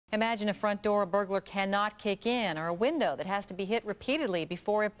Imagine a front door a burglar cannot kick in, or a window that has to be hit repeatedly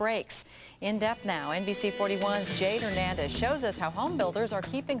before it breaks. In depth now, NBC 41's Jade Hernandez shows us how home builders are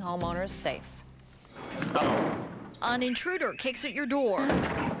keeping homeowners safe. An intruder kicks at your door,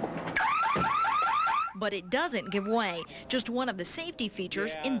 but it doesn't give way. Just one of the safety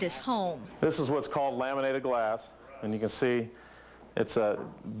features in this home. This is what's called laminated glass, and you can see it's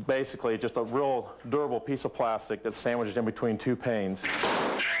basically just a real durable piece of plastic that's sandwiched in between two panes.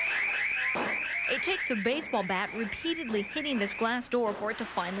 It takes a baseball bat repeatedly hitting this glass door for it to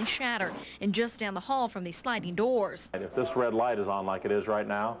finally shatter. And just down the hall from these sliding doors. And if this red light is on like it is right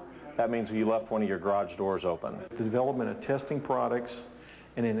now, that means you left one of your garage doors open. The development of testing products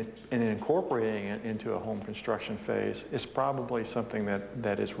and incorporating it into a home construction phase is probably something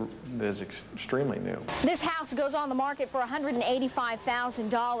that is extremely new. This house goes on the market for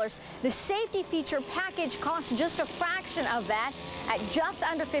 $185,000. The safety feature package costs just a fraction of that at just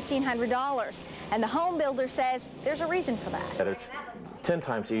under $1,500. And the home builder says there's a reason for that. That it's 10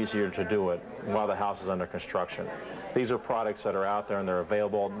 times easier to do it while the house is under construction. These are products that are out there and they're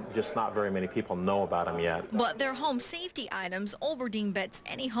available, just not very many people know about them yet. But they're home safety items Olberding bets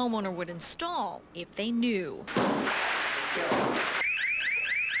any homeowner would install if they knew.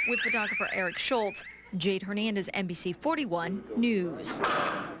 With photographer Eric Schultz, Jade Hernandez, NBC 41 News.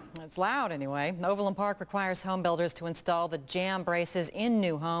 It's loud anyway. Overland Park requires home builders to install the JambBraces in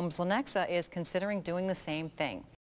new homes. Lenexa is considering doing the same thing.